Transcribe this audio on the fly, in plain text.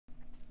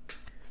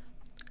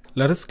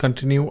Let us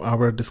continue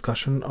our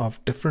discussion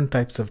of different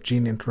types of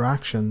gene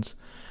interactions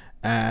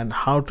and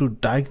how to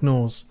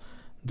diagnose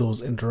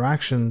those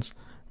interactions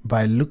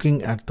by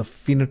looking at the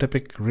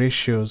phenotypic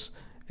ratios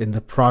in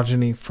the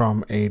progeny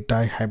from a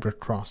dihybrid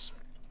cross.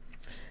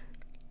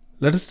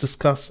 Let us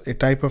discuss a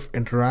type of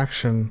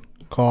interaction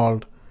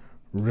called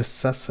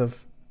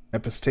recessive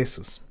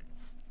epistasis.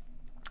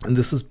 And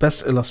this is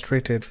best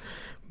illustrated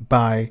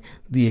by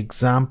the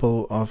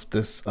example of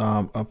this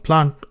a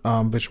plant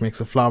which makes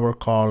a flower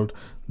called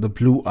the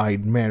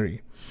blue-eyed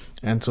Mary.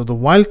 And so the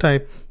wild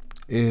type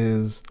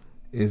is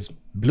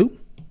blue.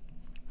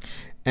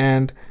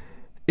 And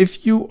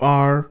if you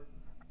are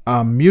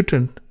a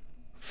mutant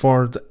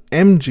for the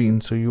M gene,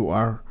 so you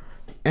are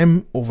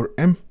M over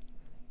M,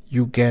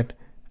 you get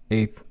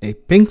a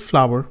pink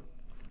flower,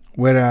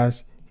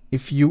 whereas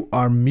if you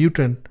are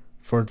mutant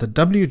for the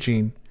W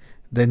gene,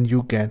 then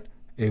you get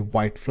a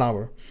white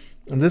flower.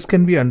 And this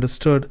can be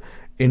understood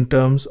in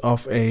terms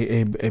of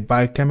a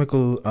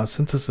biochemical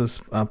synthesis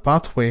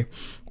pathway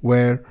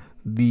where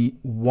the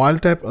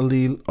wild type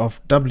allele of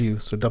W,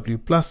 so W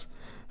plus,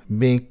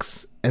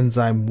 makes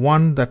enzyme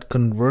 1 that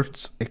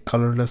converts a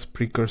colorless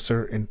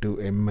precursor into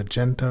a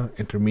magenta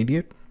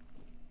intermediate.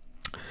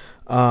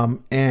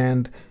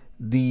 And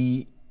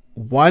the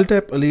wild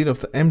type allele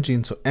of the M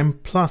gene, so M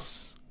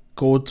plus,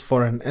 codes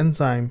for an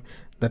enzyme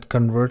that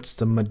converts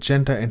the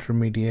magenta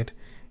intermediate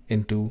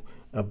into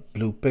a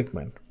blue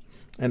pigment.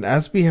 And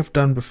as we have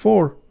done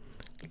before,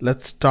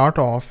 let's start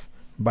off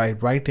by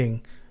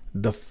writing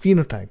the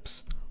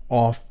phenotypes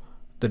of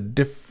the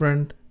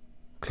different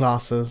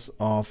classes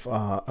of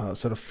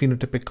sort of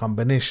phenotypic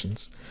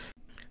combinations.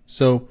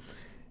 So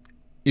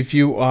if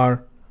you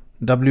are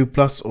W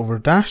plus over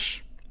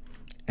dash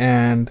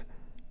and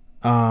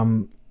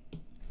M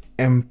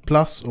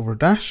plus over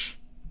dash,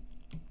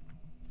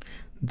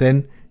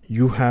 then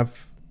you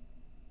have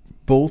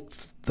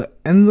both the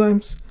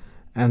enzymes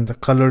and the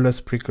colorless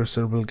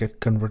precursor will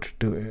get converted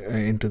to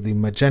into the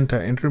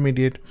magenta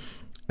intermediate,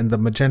 and the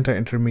magenta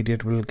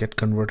intermediate will get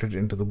converted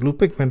into the blue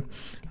pigment,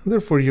 and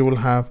therefore you will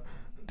have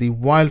the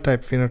wild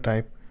type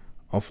phenotype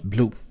of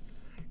blue.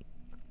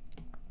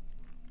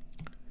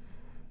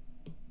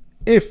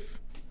 If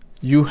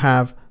you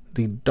have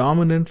the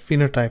dominant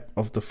phenotype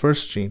of the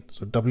first gene,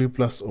 so W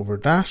plus over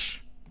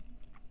dash,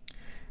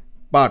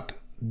 but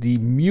the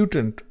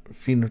mutant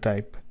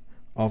phenotype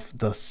of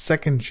the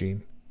second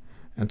gene,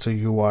 and so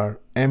you are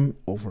M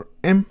over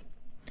M,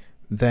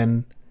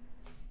 then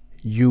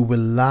you will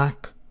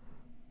lack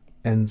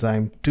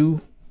enzyme 2,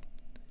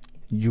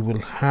 you will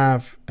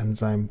have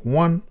enzyme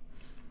 1,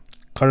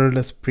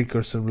 colorless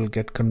precursor will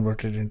get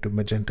converted into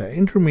magenta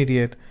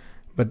intermediate,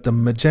 but the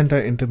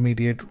magenta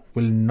intermediate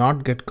will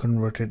not get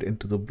converted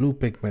into the blue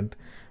pigment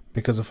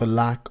because of a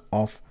lack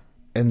of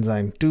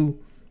enzyme 2,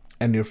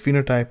 and your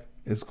phenotype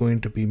is going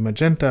to be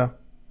magenta,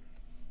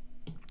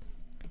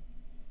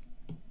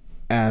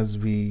 as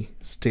we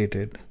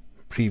stated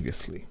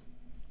previously.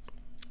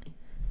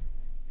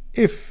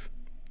 If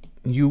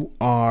you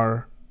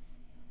are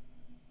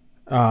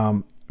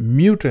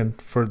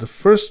mutant for the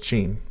first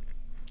gene,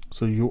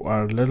 so you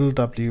are little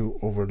w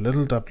over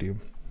little w,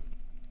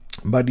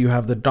 but you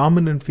have the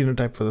dominant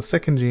phenotype for the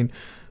second gene,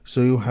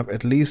 so you have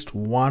at least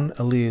one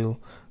allele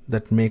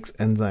that makes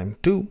enzyme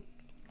 2,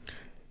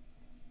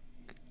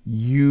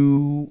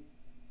 you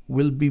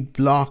will be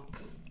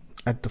blocked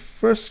at the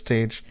first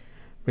stage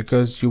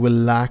because you will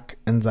lack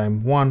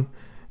enzyme 1,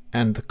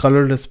 and the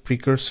colorless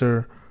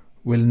precursor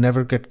will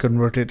never get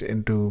converted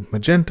into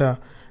magenta,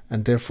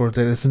 and therefore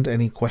there isn't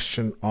any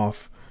question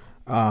of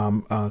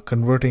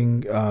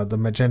converting the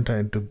magenta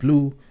into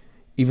blue,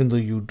 even though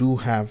you do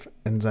have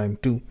enzyme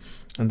 2,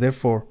 and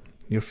therefore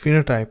your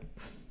phenotype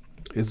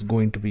is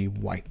going to be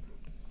white.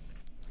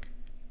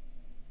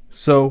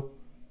 So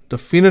the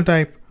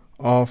phenotype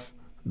of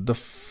the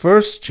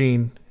first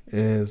gene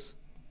is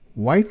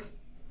white,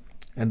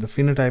 and the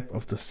phenotype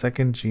of the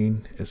second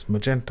gene is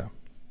magenta.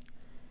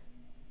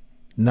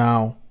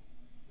 Now,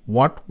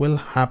 what will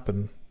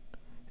happen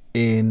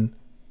in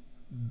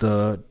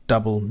the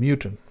double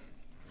mutant?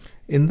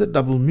 In the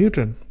double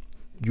mutant,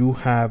 you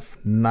have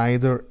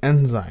neither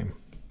enzyme,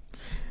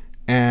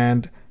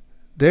 and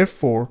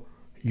therefore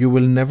you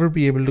will never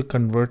be able to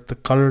convert the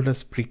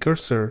colorless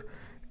precursor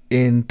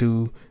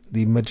into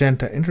the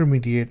magenta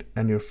intermediate,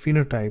 and your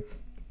phenotype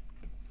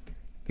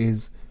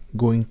is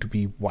going to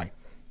be white.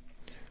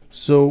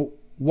 So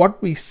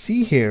what we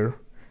see here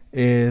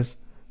is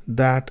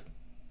that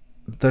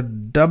the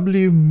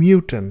W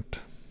mutant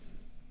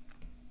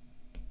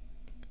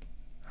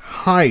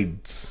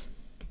hides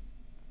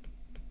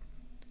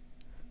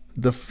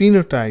the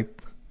phenotype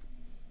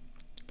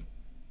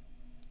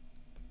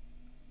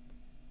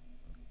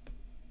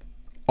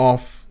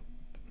of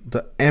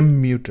the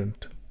M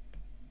mutant.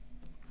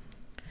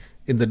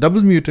 In the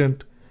double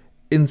mutant,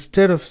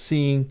 instead of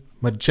seeing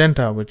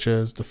magenta, which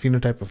is the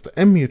phenotype of the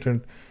M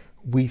mutant,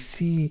 we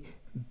see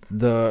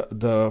the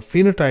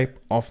phenotype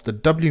of the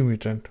W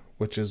mutant,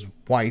 which is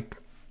white,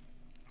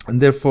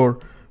 and therefore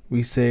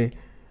we say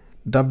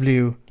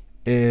W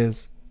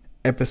is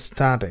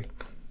epistatic.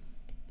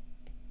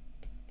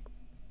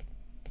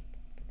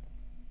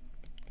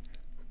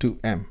 to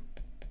M.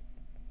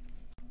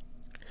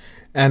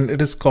 And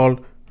it is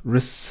called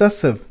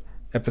recessive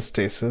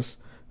epistasis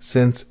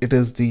since it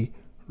is the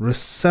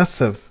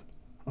recessive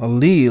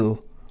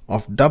allele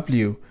of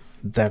W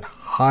that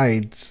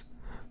hides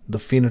the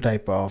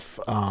phenotype of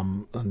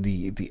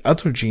the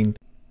other gene.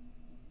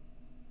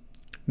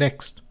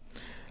 Next,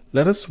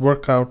 let us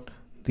work out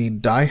the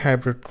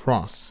dihybrid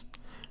cross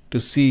to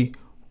see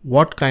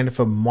what kind of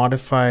a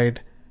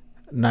modified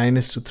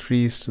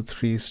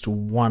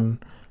 9:3:3:1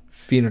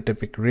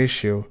 phenotypic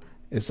ratio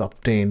is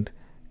obtained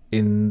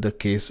in the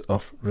case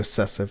of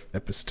recessive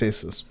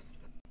epistasis.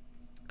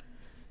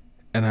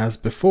 And as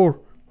before,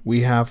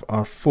 we have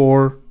our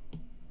 4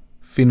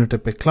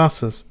 phenotypic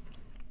classes.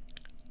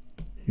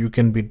 You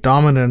can be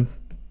dominant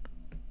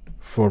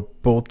for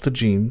both the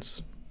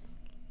genes.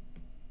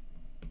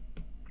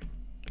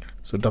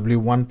 So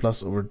W1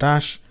 plus over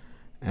dash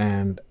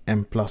and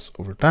M plus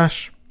over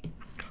dash.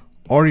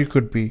 Or you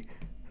could be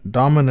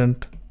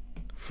dominant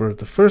for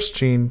the first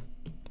gene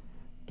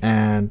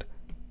and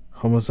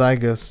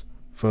homozygous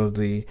for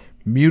the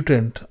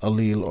mutant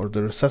allele or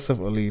the recessive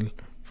allele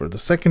for the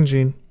second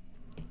gene.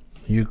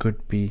 You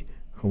could be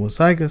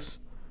homozygous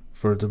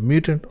for the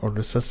mutant or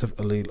recessive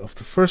allele of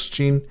the first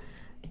gene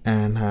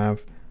and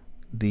have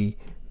the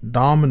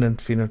dominant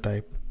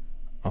phenotype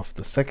of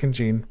the second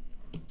gene.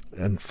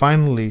 And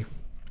finally,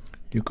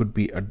 you could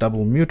be a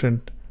double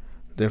mutant,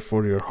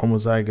 therefore you're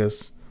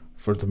homozygous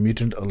for the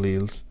mutant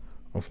alleles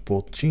of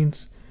both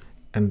genes.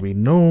 And we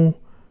know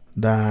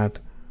that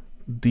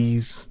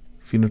these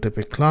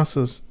phenotypic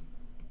classes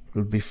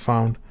will be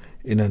found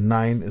in a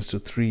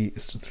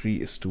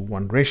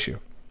 9:3:3:1 ratio.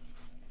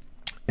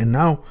 And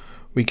now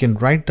we can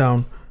write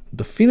down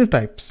the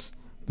phenotypes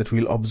that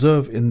we'll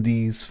observe in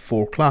these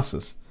 4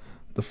 classes.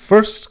 The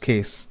first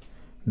case,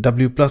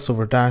 W plus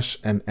over dash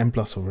and M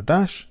plus over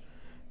dash,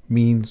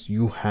 means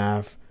you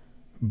have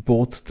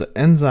both the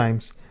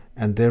enzymes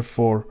and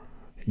therefore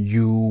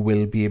you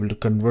will be able to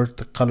convert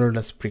the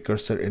colorless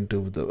precursor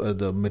into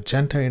the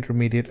magenta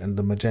intermediate and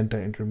the magenta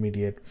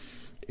intermediate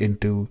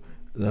into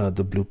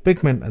the blue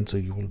pigment, and so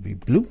you will be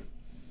blue.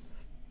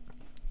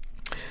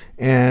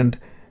 And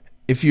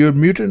if you're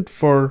mutant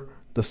for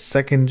the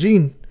second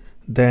gene,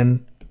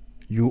 then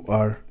you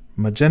are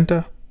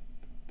magenta.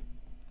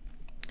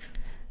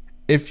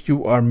 If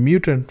you are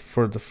mutant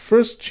for the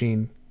first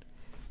gene,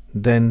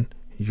 then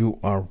you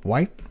are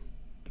white.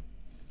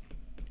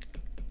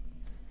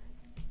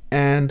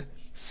 And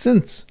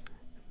since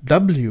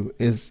W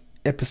is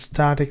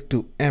epistatic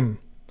to M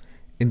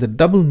in the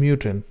double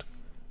mutant,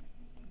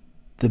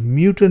 the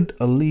mutant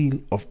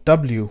allele of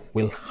W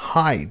will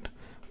hide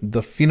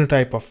the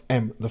phenotype of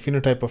M. The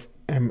phenotype of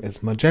M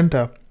is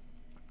magenta.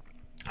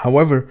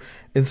 However,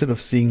 instead of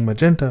seeing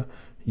magenta,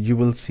 you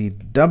will see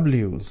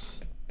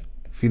W's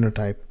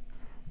phenotype,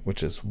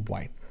 which is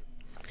white.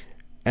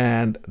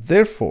 And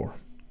therefore,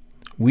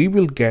 we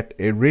will get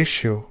a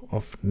ratio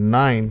of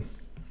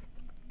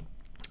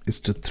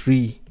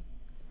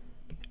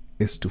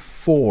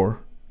 9:3:4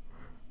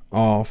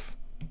 of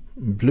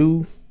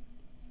blue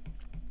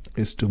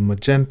is to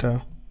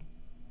magenta,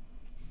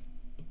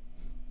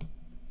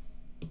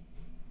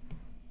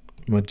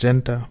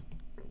 magenta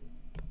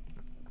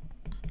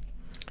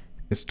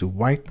is to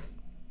white,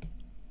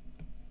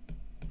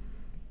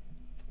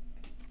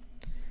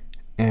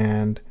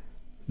 and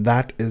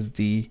that is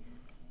the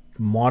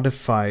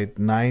modified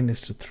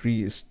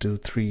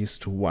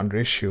 9:3:3:1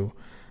 ratio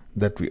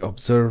that we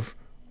observe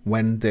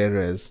when there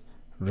is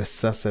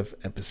recessive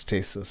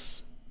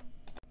epistasis.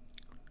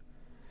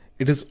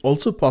 It is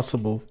also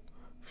possible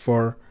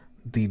for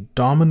the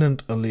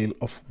dominant allele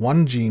of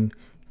one gene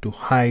to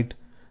hide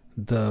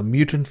the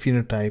mutant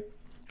phenotype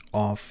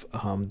of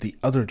the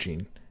other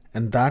gene,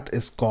 and that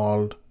is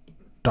called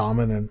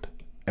dominant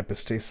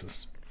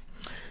epistasis.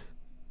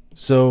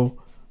 So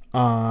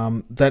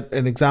that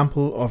an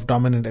example of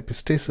dominant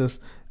epistasis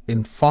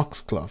in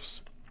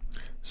foxgloves.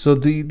 So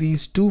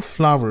these 2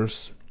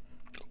 flowers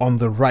on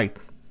the right,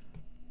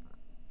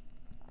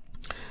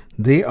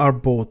 they are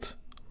both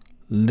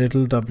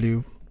little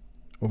w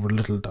over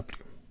little w.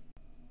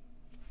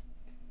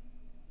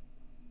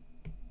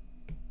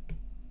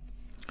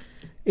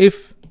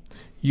 If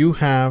you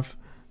have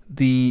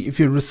if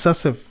you're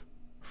recessive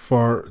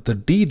for the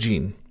D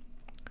gene,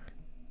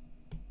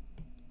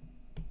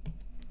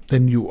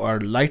 then you are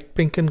light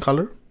pink in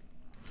color.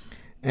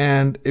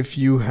 And if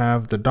you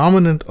have the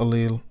dominant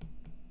allele,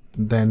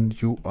 then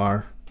you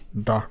are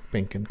dark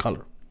pink in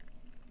color.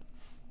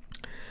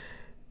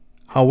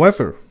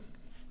 However,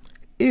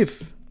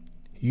 if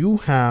you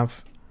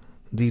have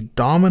the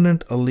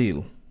dominant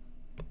allele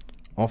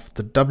of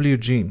the W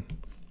gene,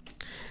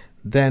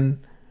 then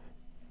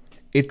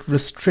it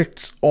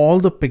restricts all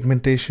the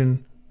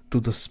pigmentation to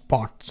the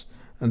spots,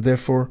 and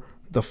therefore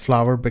the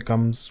flower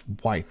becomes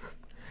white.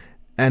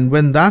 And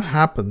when that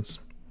happens,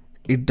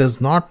 it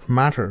does not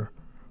matter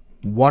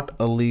what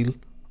allele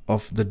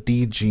of the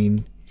D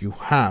gene you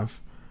have,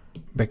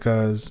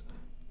 because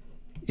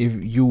if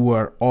you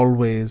are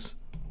always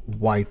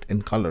white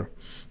in color,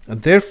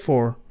 and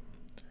therefore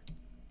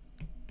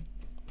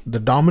the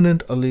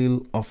dominant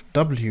allele of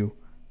W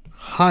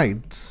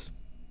hides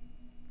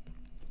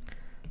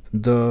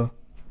the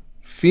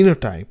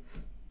phenotype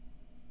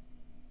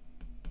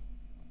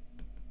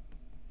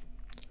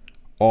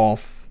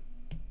of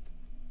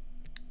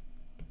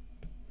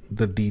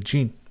the D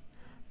gene,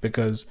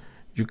 because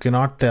you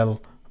cannot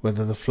tell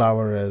whether the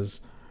flower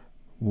is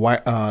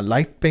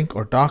light pink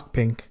or dark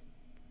pink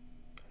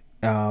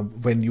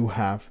when you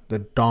have the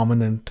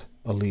dominant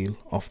allele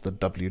of the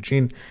W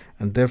gene,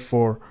 and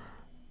therefore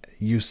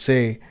you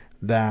say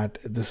that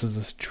this is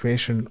a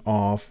situation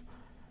of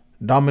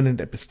dominant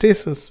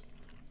epistasis.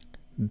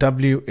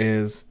 W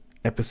is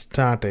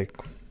epistatic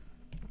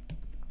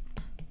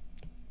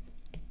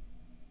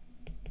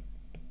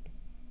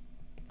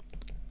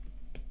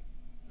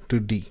to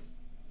D.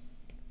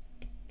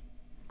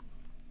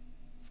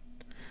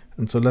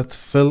 And so let's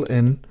fill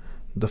in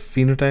the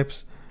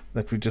phenotypes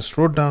that we just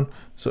wrote down.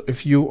 So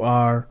if you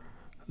are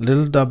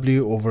little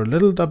w over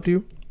little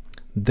w,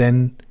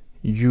 then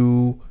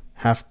you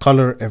have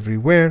color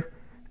everywhere.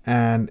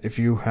 And if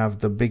you have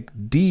the big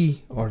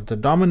D, or the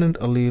dominant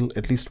allele,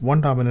 at least one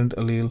dominant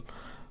allele,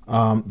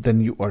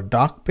 then you are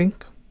dark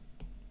pink.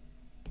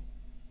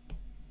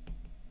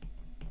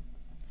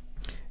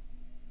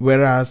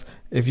 Whereas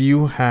if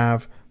you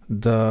have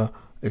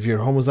if you're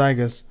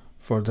homozygous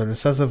for the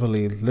recessive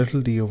allele,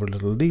 little d over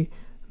little d,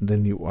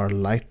 then you are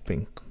light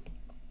pink.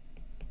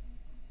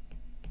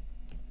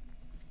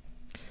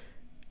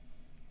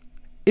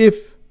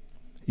 If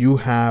you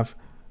have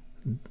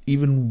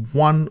even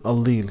one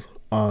allele,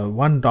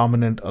 one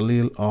dominant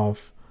allele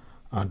of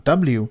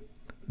W,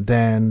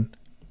 then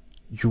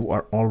you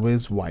are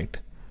always white,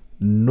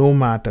 no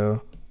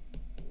matter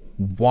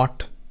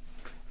what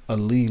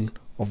allele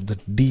of the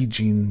D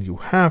gene you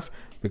have,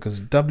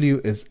 because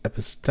W is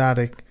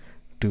epistatic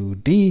to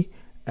D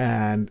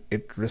and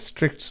it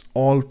restricts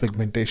all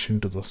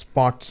pigmentation to the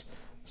spots,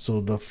 so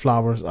the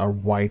flowers are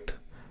white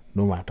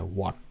no matter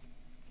what.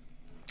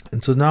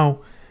 And so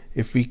now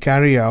if we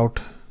carry out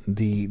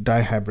the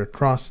dihybrid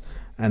cross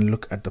and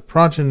look at the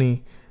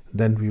progeny,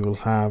 then we will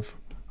have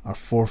our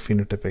 4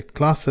 phenotypic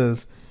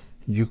classes.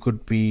 You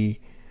could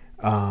be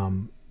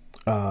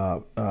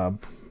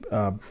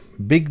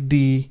big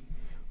D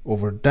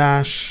over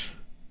dash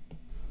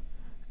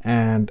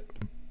and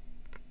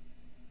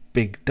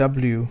big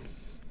W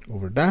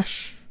over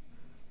dash,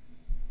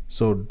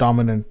 so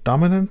dominant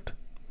dominant,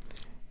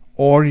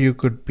 or you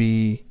could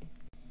be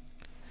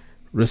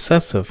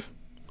recessive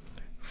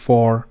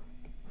for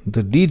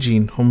the D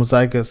gene,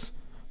 homozygous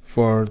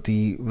for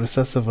the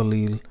recessive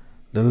allele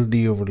little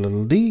d over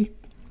little d,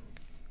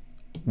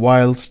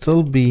 while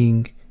still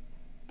being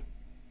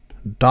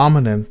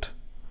dominant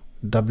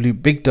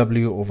big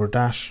W over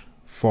dash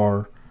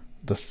for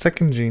the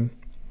second gene.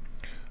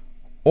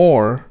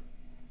 Or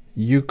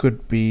you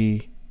could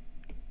be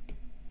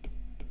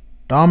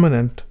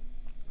dominant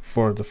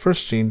for the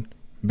first gene,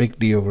 big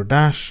D over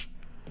dash,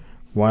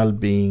 while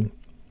being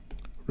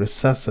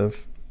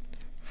recessive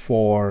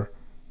for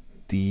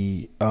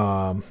the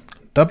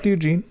W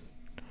gene.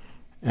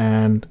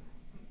 And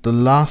the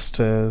last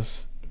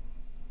is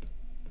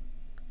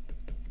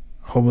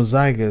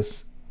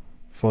homozygous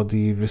for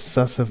the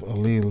recessive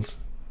alleles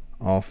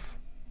of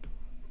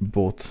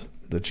both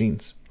the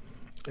genes.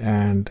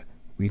 And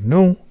we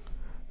know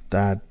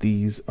that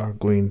these are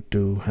going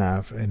to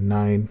have a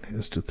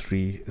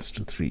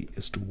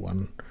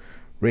 9:3:3:1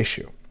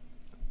 ratio.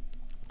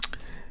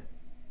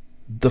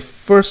 The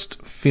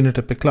first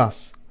phenotypic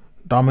class,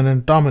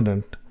 dominant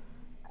dominant,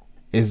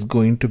 is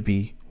going to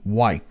be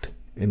white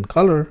in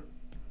color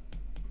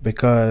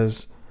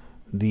because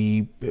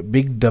the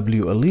big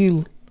W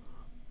allele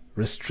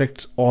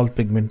restricts all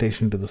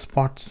pigmentation to the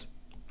spots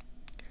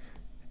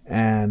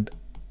and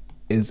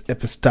is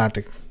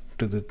epistatic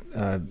to the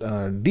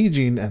D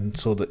gene. And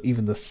so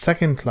even the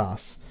second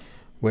class,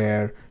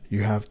 where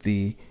you have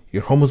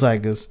you're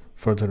homozygous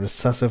for the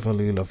recessive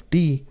allele of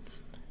D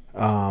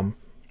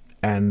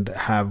and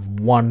have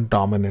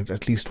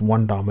at least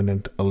one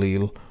dominant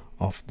allele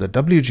of the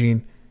W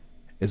gene,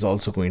 is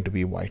also going to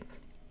be white.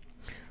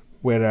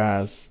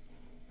 Whereas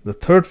the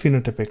third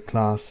phenotypic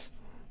class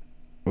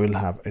will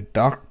have a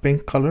dark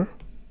pink color,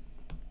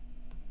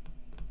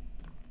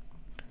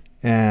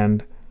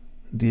 and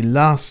the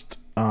last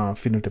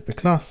phenotypic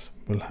class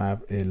will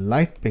have a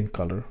light pink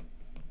color.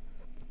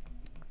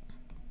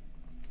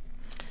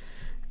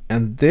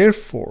 And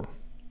therefore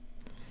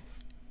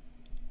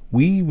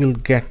we will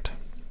get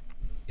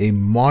a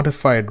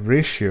modified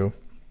ratio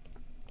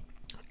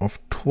of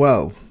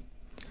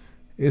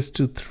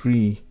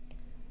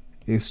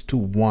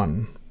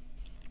 12:3:1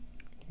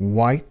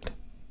 white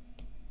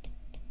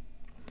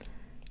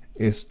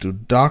is to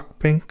dark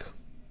pink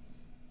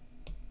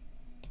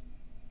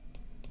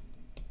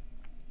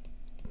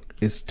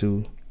is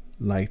to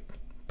light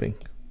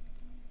pink.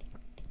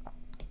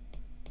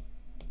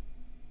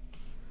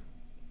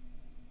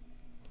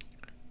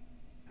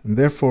 And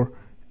therefore,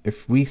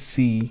 if we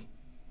see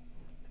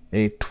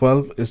a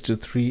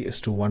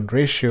 12:3:1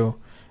 ratio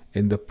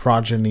in the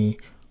progeny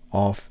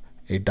of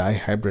a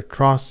dihybrid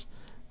cross,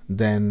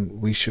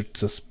 then we should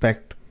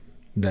suspect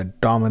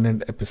that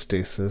dominant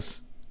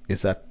epistasis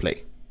is at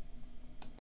play.